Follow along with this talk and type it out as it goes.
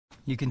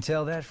You can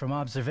tell that from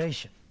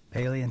observation.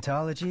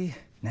 Paleontology,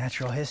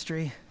 natural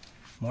history,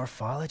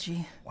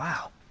 morphology.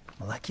 Wow.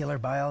 Molecular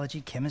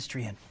biology,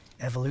 chemistry, and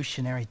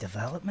evolutionary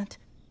development.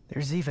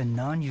 There's even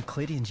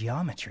non-Euclidean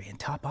geometry and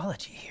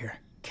topology here.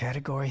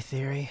 Category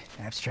theory,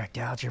 abstract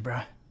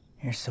algebra.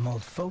 Here's some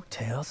old folk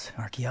tales,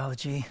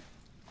 archaeology.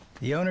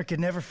 The owner could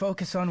never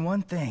focus on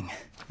one thing.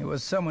 It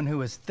was someone who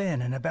was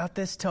thin and about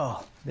this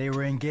tall. They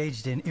were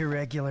engaged in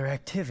irregular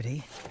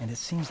activity, and it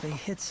seems they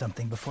hit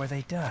something before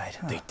they died.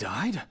 Huh? They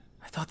died?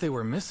 I thought they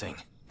were missing.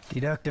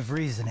 Deductive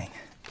reasoning.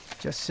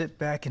 Just sit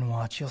back and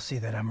watch, you'll see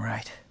that I'm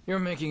right. You're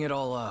making it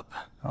all up.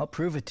 I'll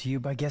prove it to you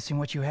by guessing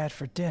what you had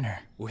for dinner.